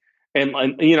like, and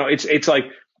it's like,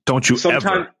 don't you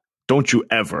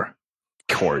ever,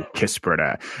 Corey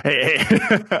Kispert. Hey.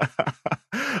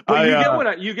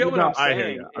 But you get what I'm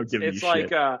saying. It's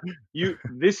like,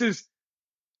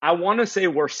 I want to say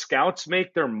where scouts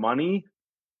make their money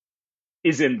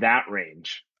is in that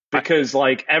range because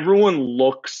like everyone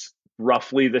looks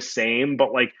roughly the same,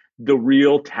 but like the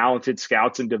real talented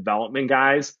scouts and development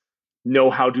guys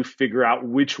know how to figure out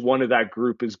which one of that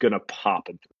group is going to pop.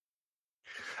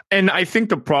 And I think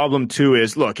the problem too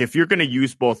is, look, if you're going to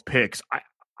use both picks,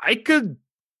 I could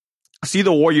see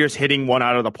the Warriors hitting one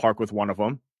out of the park with one of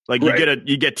them. Like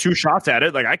you get 2 shots at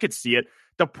it. Like I could see it.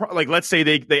 Like let's say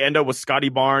they end up with Scotty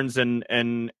Barnes and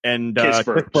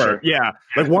Kispert. Sure. Yeah,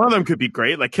 like one of them could be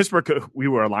great. Like Kispert, we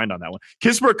were aligned on that one.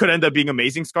 Kispert could end up being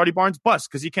amazing. Scotty Barnes bust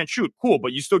because he can't shoot. Cool,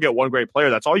 but you still get one great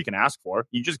player. That's all you can ask for.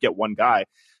 You just get one guy.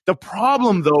 The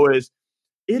problem though is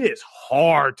it is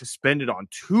hard to spend it on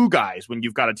 2 guys when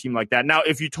you've got a team like that. Now,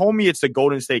 if you told me it's the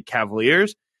Golden State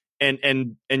Cavaliers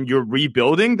and you're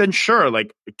rebuilding, then sure,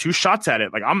 like 2 shots at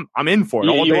it. Like I'm in for it.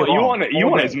 You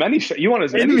want as many shots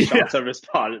as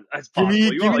possible. Give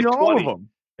me like all of them.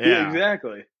 Yeah,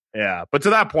 exactly. Yeah, but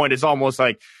to that point, it's almost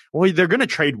like, well, they're gonna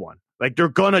trade one. Like they're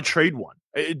gonna trade one.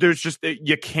 There's just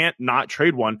you can't not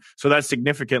trade one. So that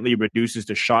significantly reduces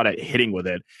the shot at hitting with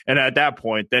it. And at that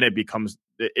point, then it becomes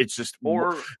it's just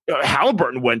more.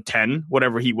 Halliburton went 10,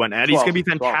 whatever he went at. 12, he's gonna be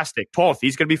fantastic. 12th,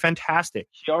 he's gonna be fantastic.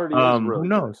 He already is. Really who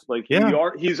knows? Like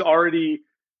he's already.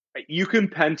 You can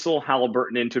pencil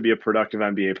Halliburton in to be a productive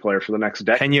NBA player for the next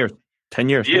decade. 10 years. 10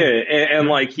 years. Yeah, and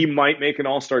like he might make an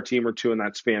all-star team or 2 in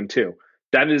that span too.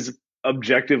 That is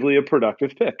objectively a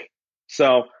productive pick.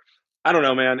 So I don't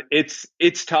know, man. It's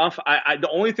tough. I the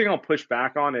only thing I'll push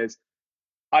back on is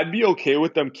I'd be okay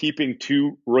with them keeping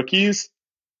 2 rookies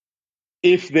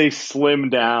if they slim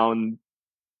down.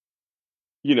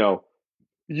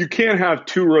 You can't have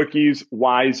 2 rookies,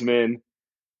 Wiseman,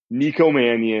 Nico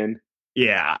Mannion.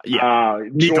 Yeah.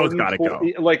 Nico's got to go.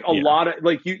 Like a lot of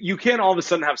like you can't all of a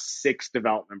sudden have 6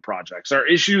 development projects. Our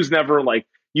issue's never like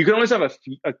you can always have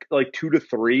a like 2 to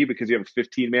 3 because you have a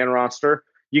 15-man roster.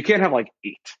 You can't have like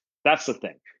 8. That's the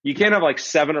thing. You can't have like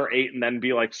 7 or 8 and then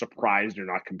be like surprised you're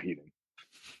not competing.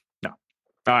 No. All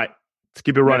right. Let's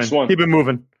keep it running. Keep it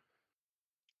moving.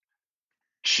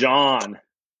 John.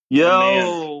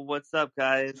 Yo, what's up,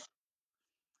 guys?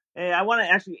 Hey, I want to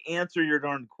actually answer your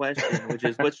darn question, which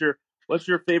is what's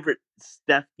your favorite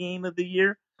Steph game of the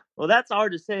year? Well, that's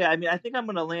hard to say. I mean, I think I'm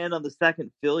going to land on the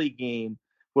second Philly game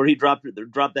where he dropped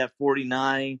that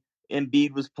 49.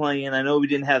 Embiid was playing. I know we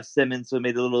didn't have Simmons, so it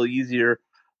made it a little easier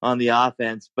on the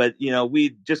offense. But,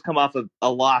 we just come off of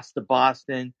a loss to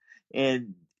Boston,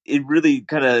 and it really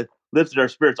kind of lifted our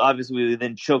spirits. Obviously, we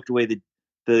then choked away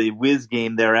the Wiz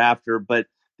game thereafter. But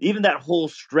even that whole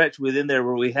stretch within there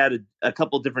where we had a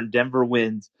couple different Denver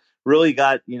wins really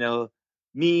got,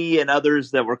 me and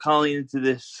others that were calling into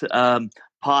this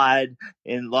pod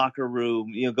and locker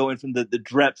room, going from the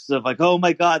dreps of like, oh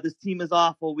my God, this team is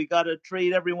awful. We got to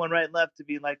trade everyone right and left to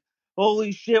be like,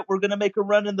 holy shit, we're going to make a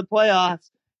run in the playoffs.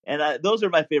 And those are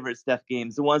my favorite Steph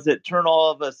games, the ones that turn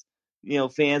all of us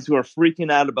fans who are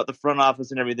freaking out about the front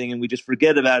office and everything, and we just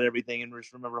forget about everything and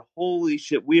just remember, holy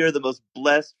shit, we are the most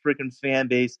blessed freaking fan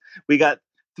base. We got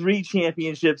 3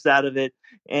 championships out of it,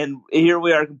 and here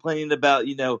we are complaining about,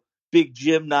 Big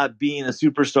Jim not being a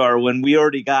superstar when we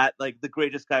already got like the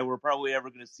greatest guy we're probably ever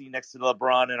going to see next to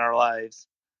LeBron in our lives.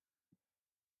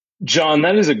 John,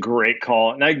 that is a great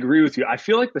call, and I agree with you. I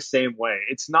feel like the same way.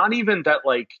 It's not even that,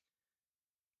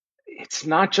 it's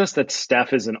not just that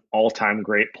Steph is an all-time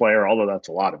great player, although that's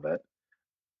a lot of it.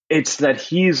 It's that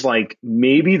he's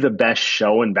maybe the best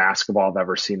show in basketball I've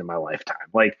ever seen in my lifetime.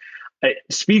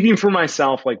 Speaking for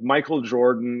myself, Michael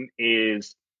Jordan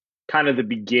is kind of the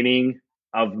beginning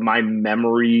of my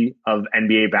memory of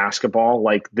NBA basketball,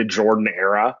 the Jordan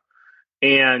era.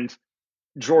 And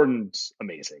Jordan's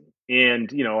amazing.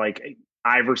 And,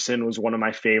 Iverson was one of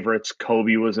my favorites.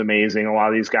 Kobe was amazing. A lot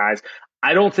of these guys,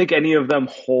 I don't think any of them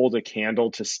hold a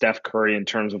candle to Steph Curry in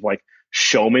terms of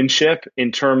showmanship,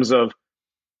 in terms of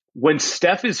when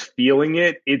Steph is feeling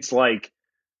it, it's I'll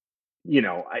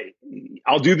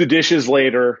do the dishes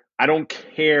later. I don't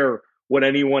care what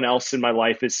anyone else in my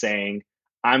life is saying.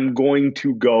 I'm going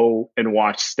to go and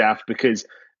watch Steph because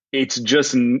it's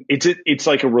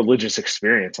like a religious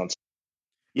experience on.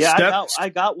 Yeah, I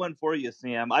got one for you,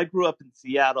 Sam. I grew up in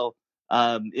Seattle,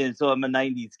 and so I'm a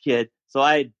 '90s kid. So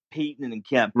I had Peyton and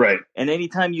Kemp, right? And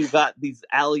anytime you got these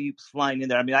alley-oops flying in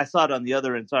there, I mean, I saw it on the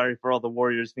other end. Sorry for all the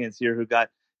Warriors fans here who got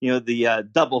the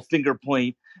double finger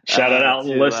point. Shout out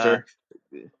to Lister.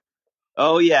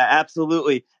 Oh yeah,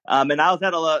 absolutely. And I was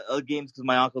at a lot of games because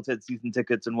my uncles had season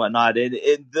tickets and whatnot,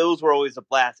 and those were always a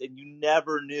blast. And you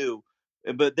never knew.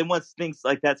 But then once things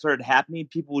like that started happening,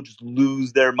 people would just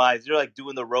lose their minds. You're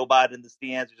doing the robot in the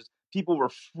stands. People were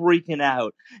freaking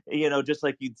out, just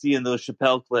like you'd see in those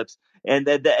Chappelle clips. And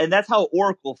that's how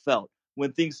Oracle felt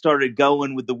when things started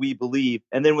going with the We Believe.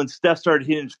 And then when Steph started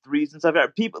hitting threes and stuff,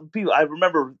 people, I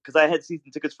remember because I had season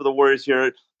tickets for the Warriors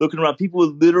here, looking around, people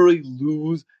would literally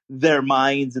lose their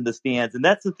minds in the stands. And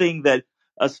that's the thing that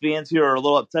us fans here are a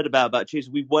little upset about Chase.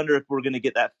 We wonder if we're going to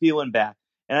get that feeling back.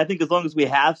 And I think as long as we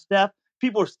have Steph,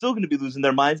 people are still going to be losing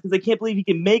their minds because they can't believe he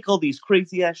can make all these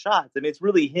crazy ass shots. I mean, it's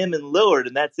really him and Lillard,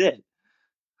 and that's it.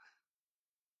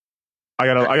 I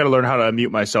gotta learn how to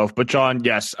unmute myself. But John,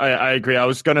 yes, I agree. I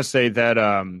was gonna say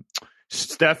that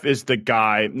Steph is the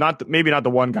guy, maybe not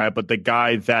the one guy, but the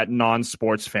guy that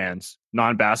non-sports fans,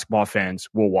 non-basketball fans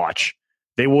will watch.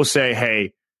 They will say,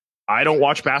 "Hey, I don't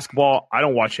watch basketball. I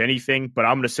don't watch anything, but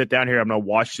I'm gonna sit down here. I'm gonna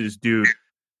watch this dude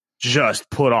just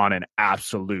put on an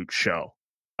absolute show."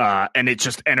 And it's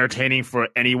just entertaining for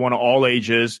anyone, all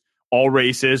ages, all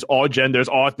races, all genders,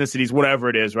 all ethnicities, whatever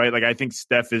it is, right? I think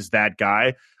Steph is that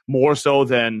guy more so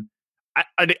than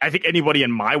I think anybody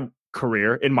in my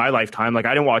career, in my lifetime. I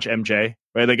didn't watch MJ,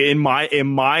 right? In my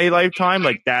lifetime,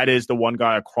 that is the one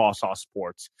guy across all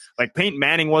sports. Peyton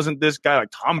Manning wasn't this guy.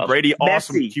 Tom Brady,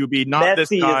 awesome QB, not Messi this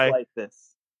guy. Is like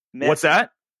this. Messi. What's that?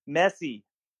 Messi.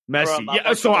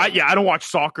 Yeah, so I don't watch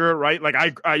soccer, right?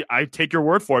 I take your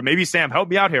word for it. Maybe Sam, help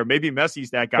me out here. Maybe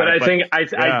Messi's that guy. But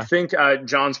I think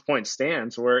John's point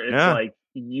stands where it's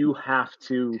you have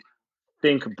to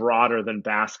think broader than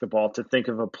basketball to think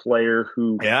of a player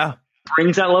who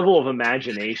brings that level of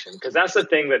imagination, because that's the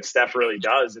thing that Steph really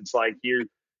does. It's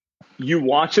you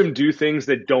watch him do things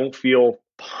that don't feel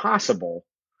possible,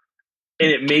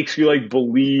 and it makes you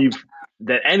believe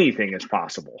that anything is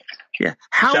possible. Yeah.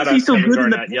 How is he so good in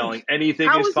the paint? Yelling, anything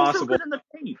is possible. So good in the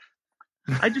paint?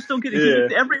 I just don't get it. He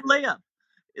hits every layup.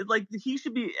 He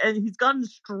should be, and he's gotten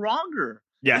stronger.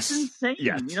 Yes. It's insane.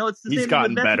 Yes. It's the he's same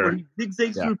gotten with Messi, better. where he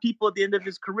zigzags through people at the end of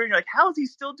his career. And you're how is he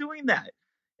still doing that?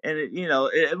 And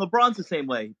and LeBron's the same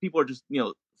way. People are just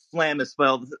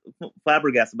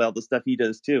flabbergasted about the stuff he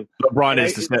does too. LeBron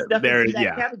is there.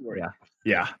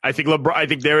 Yeah. I think LeBron. I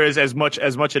think there is as much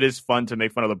it is fun to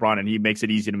make fun of LeBron, and he makes it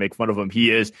easy to make fun of him.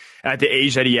 He is at the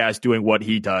age that he has doing what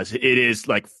he does. It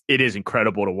is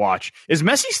incredible to watch. Is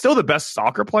Messi still the best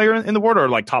soccer player in the world,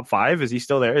 or top 5? Is he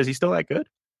still there? Is he still that good?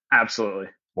 Absolutely.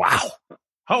 Wow.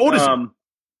 How old is he?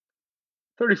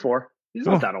 34. He's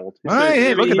not that old. Look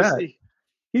at that.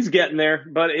 He's getting there,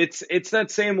 but it's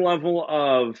that same level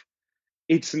of,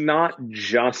 it's not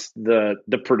just the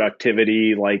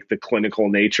productivity, the clinical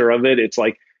nature of it. It's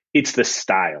it's the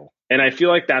style. And I feel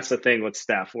like that's the thing with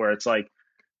Steph, where it's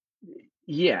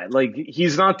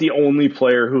he's not the only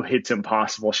player who hits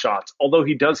impossible shots, although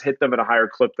he does hit them at a higher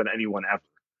clip than anyone ever.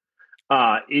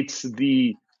 It's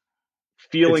the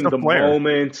feeling, the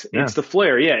moment. Yeah. It's the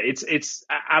flair. Yeah. It's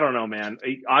I don't know, man.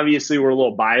 Obviously we're a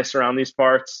little biased around these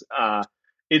parts.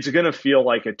 it's going to feel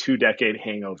like a 2-decade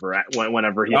hangover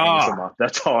whenever he hangs them up.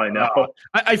 That's all I know.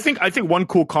 I think one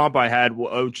cool comp I had,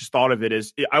 I just thought of it,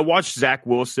 is I watched Zach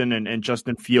Wilson and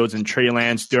Justin Fields and Trey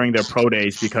Lance during their pro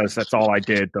days because that's all I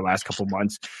did the last couple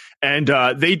months. And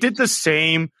they did the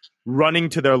same running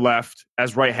to their left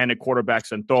as right-handed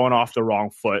quarterbacks and throwing off the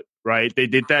wrong foot, right? They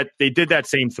did that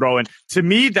same throw. And to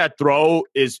me, that throw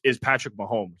is Patrick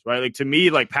Mahomes, right? Like, to me,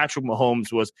 like, Patrick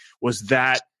Mahomes was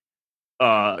that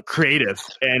creative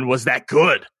and was that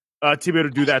good to be able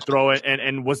to do that throw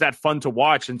and was that fun to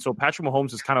watch. And so Patrick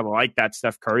Mahomes is kind of like that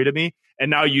Steph Curry to me. And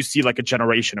now you see like a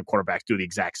generation of quarterbacks do the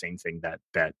exact same thing that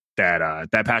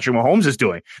Patrick Mahomes is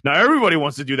doing. Now everybody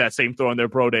wants to do that same throw in their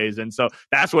pro days. And so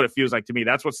that's what it feels like to me.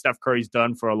 That's what Steph Curry's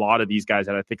done for a lot of these guys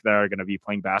that I think that are going to be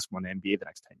playing basketball in the NBA the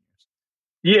next 10 years.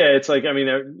 Yeah, it's like, I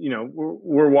mean,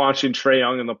 we're watching Trae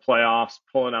Young in the playoffs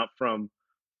pulling up from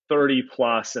 30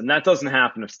 plus, and that doesn't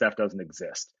happen if Steph doesn't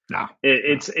exist. No,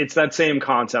 it's that same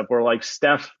concept where like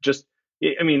Steph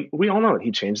we all know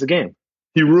he changed the game.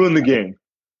 He ruined the game.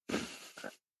 All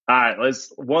right,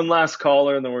 let's one last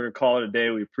caller, and then we're gonna call it a day.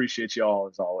 We appreciate you all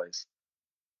as always.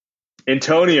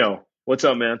 Antonio, what's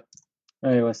up, man?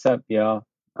 Hey, what's up, y'all?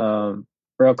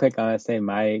 Real quick, I want to say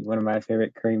one of my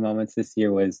favorite Curry moments this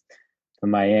year was the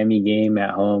Miami game at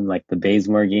home, like the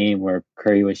Bazemore game where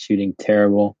Curry was shooting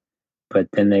terrible. But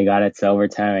then they got it to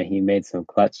overtime and he made some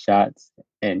clutch shots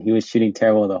and he was shooting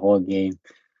terrible the whole game.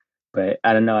 But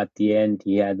I don't know, at the end,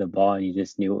 he had the ball and you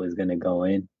just knew it was going to go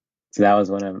in. So that was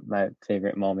one of my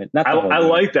favorite moments. I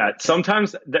like that.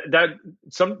 Sometimes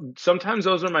sometimes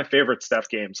those are my favorite Steph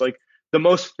games. Like the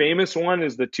most famous one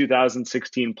is the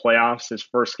 2016 playoffs, his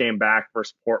first game back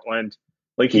versus Portland.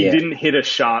 Like he didn't hit a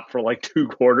shot for like 2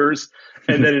 quarters.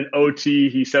 And then in OT,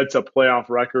 he sets a playoff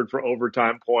record for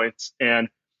overtime points. And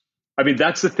I mean,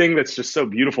 that's the thing that's just so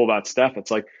beautiful about Steph.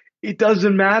 It's like, it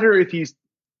doesn't matter if he's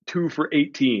 2 for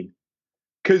 18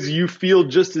 because you feel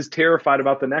just as terrified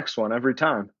about the next one every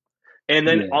time. And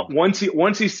then once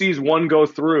he sees one go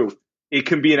through, it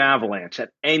can be an avalanche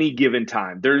at any given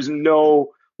time. There's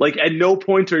no, like, at no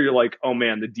point are you like, oh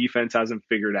man, the defense hasn't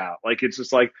figured out. Like, it's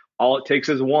just like, all it takes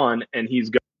is one and he's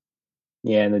go.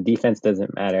 Yeah, and the defense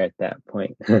doesn't matter at that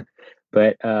point.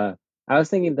 But I was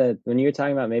thinking that when you were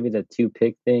talking about maybe the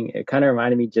 2-pick thing, it kind of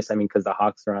reminded me because the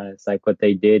Hawks are on. It's like what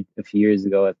they did a few years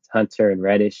ago with Hunter and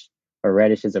Reddish. Or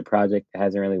Reddish is a project that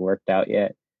hasn't really worked out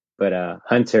yet. But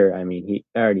Hunter, I mean,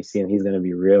 I already see him. He's going to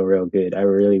be real, real good.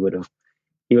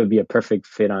 He would be a perfect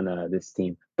fit on this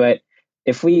team. But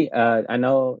if I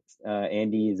know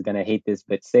Andy is going to hate this,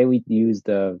 but say we use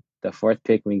the 4th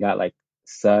pick and we got like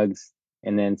Suggs.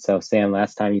 And then, so Sam,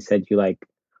 last time you said you like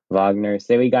Wagner.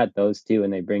 Say we got those 2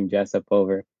 and they bring Jessup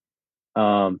over.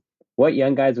 What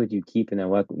young guys would you keep? And then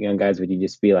what young guys would you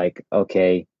just be like,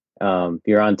 okay,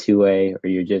 you're on 2A or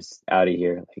you're just out of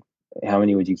here? Like, how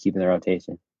many would you keep in the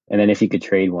rotation? And then if you could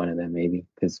trade one of them, maybe,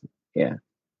 because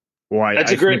Well,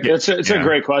 that's a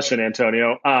great question,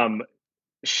 Antonio.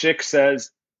 Schick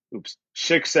says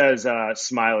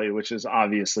Smiley, which is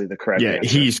obviously the correct answer.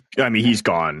 He's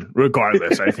gone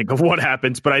regardless, I think, of what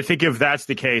happens. But I think if that's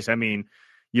the case, I mean,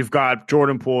 you've got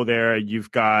Jordan Poole there. You've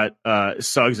got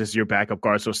Suggs as your backup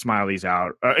guard. So Smiley's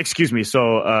out.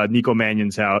 So Nico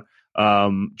Mannion's out.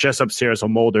 Jessup, Sears,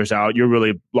 Mulder's out. You're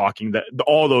really blocking that.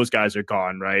 All those guys are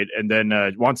gone, right? And then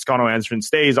Juan Toscano Anderson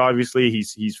stays. Obviously,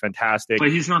 he's fantastic,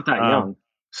 but he's not that young.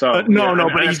 So but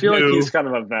I feel like he's kind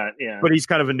of a vet. Yeah, but he's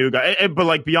kind of a new guy. But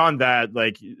like beyond that,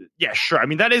 like sure. I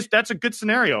mean, that's a good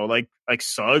scenario. Like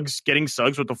getting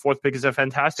Suggs with the 4th pick is a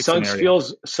fantastic scenario.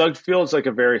 Suggs feels like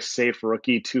a very safe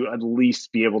rookie to at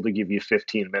least be able to give you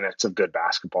 15 minutes of good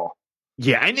basketball.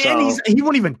 Yeah, and he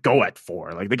won't even go at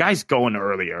 4. Like the guy's going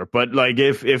earlier, but like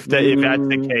if that's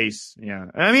the case, yeah.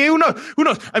 I mean, who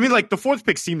knows? I mean, like the 4th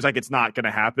pick seems like it's not going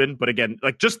to happen, but again,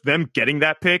 like just them getting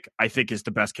that pick, I think is the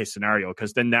best case scenario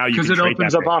because then now it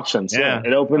opens up options. Yeah,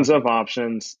 it opens up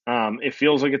options. It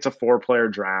feels like it's a 4-player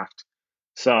draft.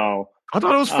 So I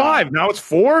thought it was 5. Now it's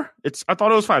 4. I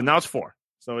thought it was 5. Now it's 4.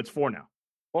 So it's 4 now.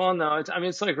 Well, no,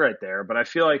 it's like right there, but I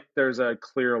feel like there's a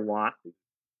clear lot.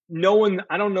 I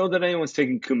don't know that anyone's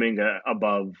taking Kuminga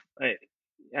above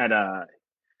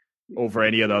over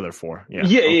any of the other 4. Yeah.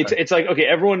 Okay. It's like, okay,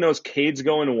 everyone knows Cade's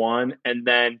going 1, and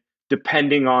then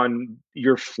depending on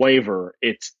your flavor,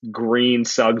 it's Green,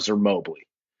 Suggs, or Mobley.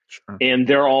 Sure. And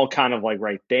they're all kind of like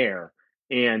right there.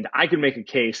 And I can make a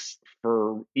case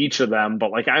for each of them,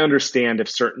 but like I understand if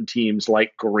certain teams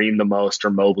like Green the most or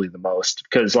Mobley the most,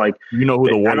 because like who the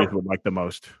Warriors would like the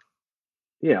most.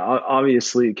 Yeah,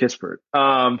 obviously Kispert.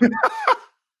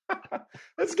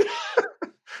 Let's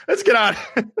get on.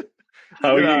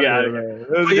 Oh, Get you out got of it. here, man. Let's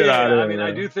But get yeah, out of I here, mean, I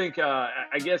man. do think,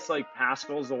 I guess like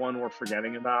Pascal's the one we're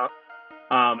forgetting about.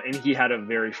 And he had a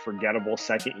very forgettable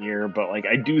second year, but like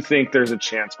I do think there's a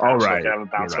chance All Pascal right, could have a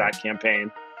bounce you're right. back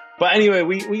campaign. But anyway,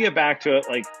 we get back to it.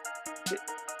 Like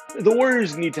the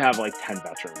Warriors need to have like 10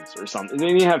 veterans or something.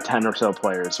 They need to have 10 or so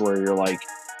players where you're like,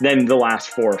 then the last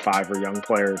 4 or 5 are young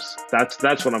players. That's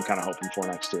what I'm kind of hoping for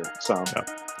next year. So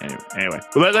Anyway,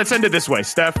 well, let's end it this way.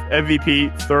 Steph,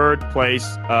 MVP, third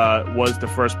place, was the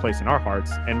first place in our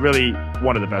hearts, and really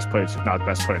one of the best players, if not the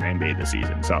best player in the NBA this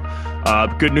season. So,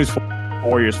 good news for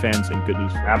Warriors fans and good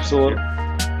news for absolutely.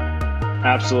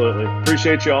 Absolutely.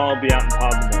 Appreciate you all. Be out in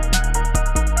pod in the morning.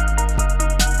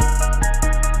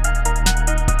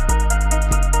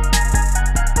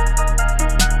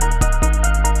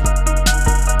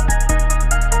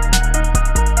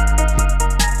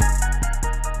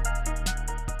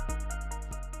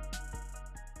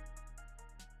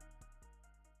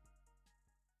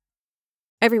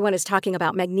 Everyone is talking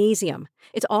about magnesium.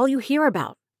 It's all you hear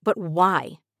about. But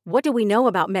why? What do we know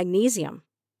about magnesium?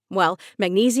 Well,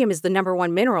 magnesium is the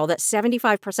 #1 mineral that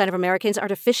 75% of Americans are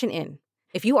deficient in.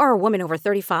 If you are a woman over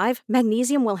 35,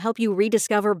 magnesium will help you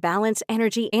rediscover balance,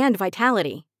 energy, and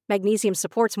vitality. Magnesium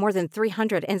supports more than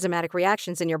 300 enzymatic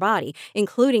reactions in your body,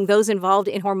 including those involved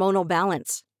in hormonal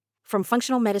balance. From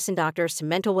functional medicine doctors to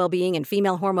mental well-being and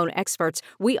female hormone experts,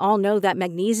 we all know that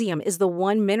magnesium is the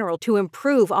one mineral to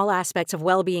improve all aspects of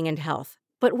well-being and health.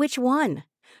 But which one?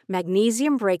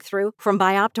 Magnesium Breakthrough from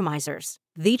Bioptimizers,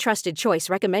 the trusted choice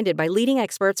recommended by leading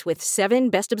experts with 7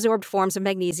 best-absorbed forms of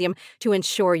magnesium to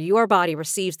ensure your body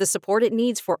receives the support it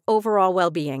needs for overall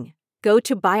well-being. Go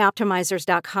to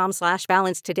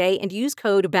bioptimizers.com/balance today and use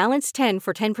code BALANCE10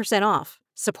 for 10% off.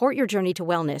 Support your journey to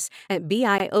wellness at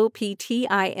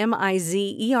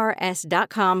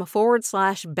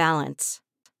bioptimizers.com/balance.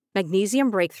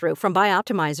 Magnesium Breakthrough from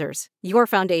Bioptimizers, your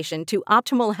foundation to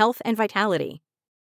optimal health and vitality.